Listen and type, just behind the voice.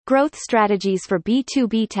Growth strategies for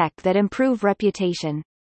B2B tech that improve reputation.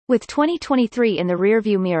 With 2023 in the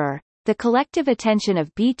rearview mirror, the collective attention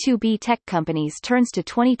of B2B tech companies turns to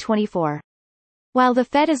 2024. While the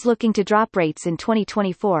Fed is looking to drop rates in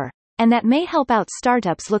 2024, and that may help out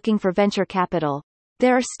startups looking for venture capital,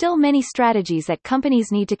 there are still many strategies that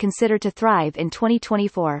companies need to consider to thrive in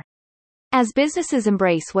 2024. As businesses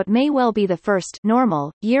embrace what may well be the first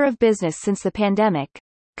normal year of business since the pandemic,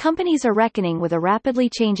 companies are reckoning with a rapidly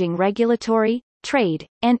changing regulatory, trade,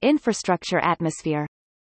 and infrastructure atmosphere.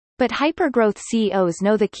 But hyper-growth CEOs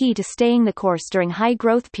know the key to staying the course during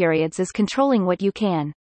high-growth periods is controlling what you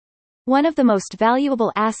can. One of the most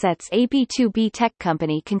valuable assets a B2B tech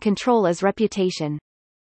company can control is reputation.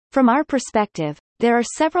 From our perspective, there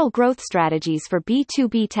are several growth strategies for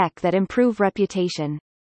B2B tech that improve reputation.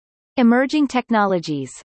 Emerging technologies.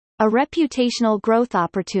 A reputational growth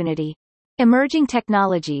opportunity. Emerging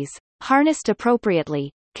technologies, harnessed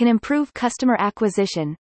appropriately, can improve customer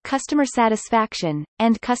acquisition, customer satisfaction,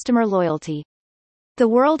 and customer loyalty. The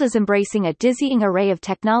world is embracing a dizzying array of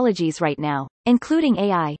technologies right now, including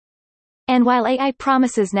AI. And while AI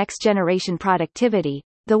promises next-generation productivity,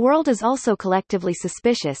 the world is also collectively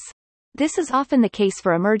suspicious. This is often the case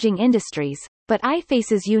for emerging industries, but AI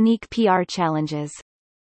faces unique PR challenges.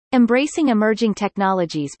 Embracing emerging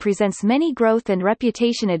technologies presents many growth and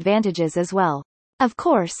reputation advantages as well. Of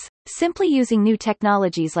course, simply using new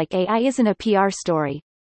technologies like AI isn't a PR story.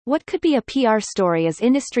 What could be a PR story is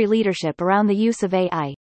industry leadership around the use of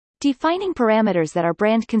AI. Defining parameters that are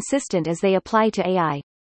brand consistent as they apply to AI.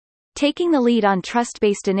 Taking the lead on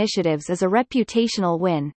trust-based initiatives is a reputational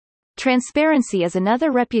win. Transparency is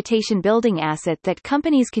another reputation-building asset that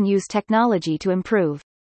companies can use technology to improve.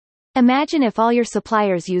 Imagine if all your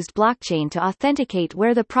suppliers used blockchain to authenticate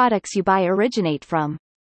where the products you buy originate from.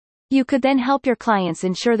 You could then help your clients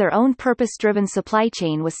ensure their own purpose-driven supply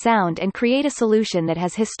chain was sound and create a solution that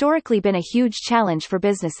has historically been a huge challenge for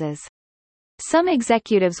businesses. Some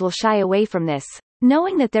executives will shy away from this,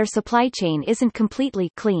 knowing that their supply chain isn't completely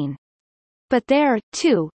clean. But there,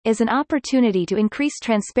 too, is an opportunity to increase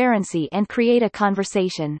transparency and create a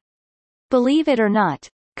conversation. Believe it or not,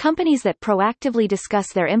 companies that proactively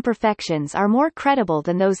discuss their imperfections are more credible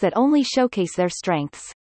than those that only showcase their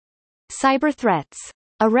strengths. Cyber threats.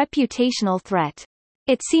 A reputational threat.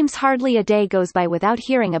 It seems hardly a day goes by without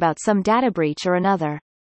hearing about some data breach or another.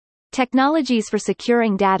 Technologies for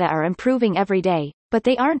securing data are improving every day, but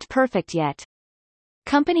they aren't perfect yet.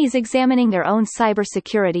 Companies examining their own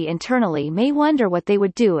cybersecurity internally may wonder what they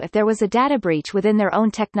would do if there was a data breach within their own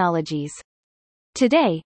technologies.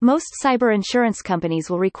 Today, most cyber insurance companies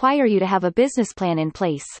will require you to have a business plan in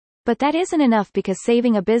place, but that isn't enough because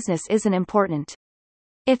saving a business isn't important.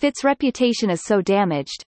 If its reputation is so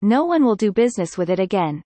damaged, no one will do business with it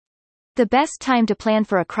again. The best time to plan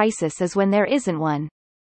for a crisis is when there isn't one.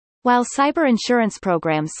 While cyber insurance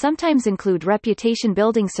programs sometimes include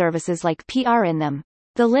reputation-building services like PR in them,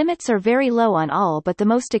 the limits are very low on all but the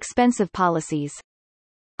most expensive policies.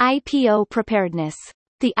 IPO preparedness.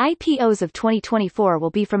 The IPOs of 2024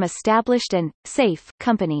 will be from established and safe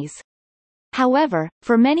companies. However,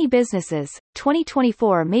 for many businesses,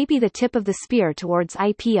 2024 may be the tip of the spear towards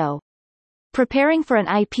IPO. Preparing for an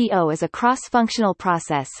IPO is a cross-functional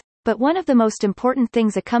process, but one of the most important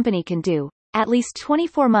things a company can do, at least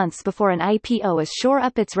 24 months before an IPO, is shore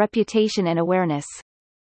up its reputation and awareness.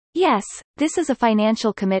 Yes, this is a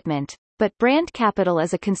financial commitment, but brand capital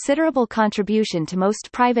is a considerable contribution to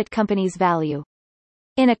most private companies' value.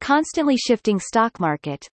 In a constantly shifting stock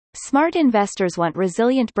market, smart investors want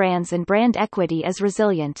resilient brands and brand equity is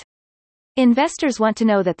resilient. Investors want to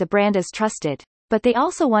know that the brand is trusted, but they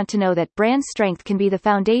also want to know that brand strength can be the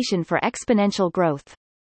foundation for exponential growth.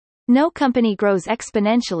 No company grows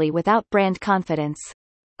exponentially without brand confidence.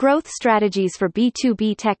 Growth strategies for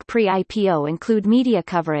B2B tech pre-IPO include media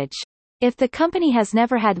coverage. If the company has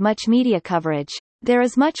never had much media coverage, there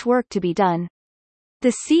is much work to be done.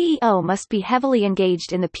 The CEO must be heavily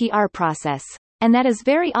engaged in the PR process, and that is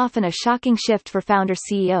very often a shocking shift for founder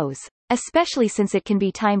CEOs, especially since it can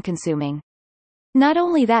be time-consuming. Not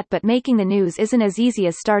only that, but making the news isn't as easy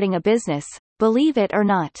as starting a business, believe it or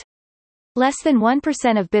not. Less than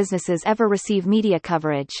 1% of businesses ever receive media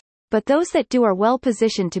coverage, but those that do are well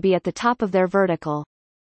positioned to be at the top of their vertical.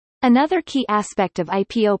 Another key aspect of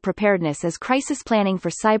IPO preparedness is crisis planning for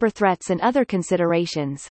cyber threats and other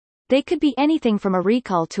considerations. They could be anything from a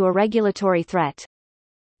recall to a regulatory threat.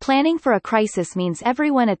 Planning for a crisis means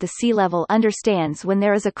everyone at the C-level understands when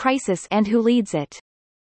there is a crisis and who leads it.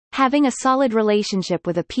 Having a solid relationship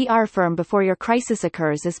with a PR firm before your crisis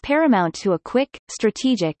occurs is paramount to a quick,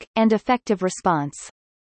 strategic, and effective response.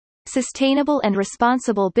 Sustainable and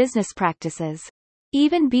responsible business practices.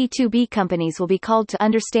 Even B2B companies will be called to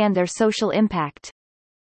understand their social impact.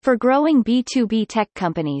 For growing B2B tech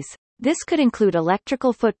companies, this could include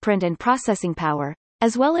electrical footprint and processing power,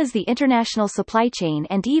 as well as the international supply chain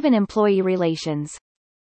and even employee relations.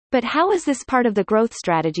 But how is this part of the growth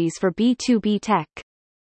strategies for B2B tech?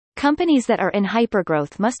 Companies that are in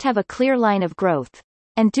hypergrowth must have a clear line of growth,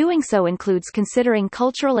 and doing so includes considering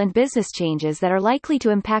cultural and business changes that are likely to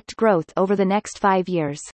impact growth over the next 5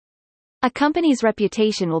 years. A company's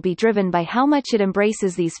reputation will be driven by how much it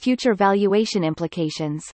embraces these future valuation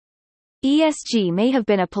implications. ESG may have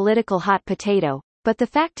been a political hot potato, but the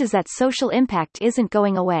fact is that social impact isn't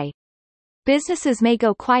going away. Businesses may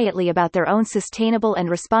go quietly about their own sustainable and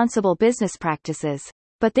responsible business practices,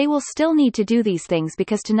 but they will still need to do these things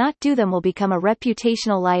because to not do them will become a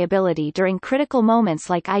reputational liability during critical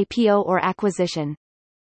moments like IPO or acquisition.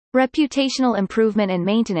 Reputational improvement and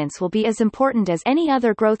maintenance will be as important as any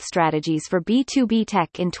other growth strategies for B2B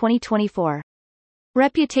tech in 2024.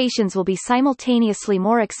 Reputations will be simultaneously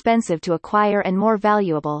more expensive to acquire and more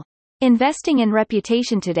valuable. Investing in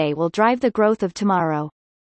reputation today will drive the growth of tomorrow.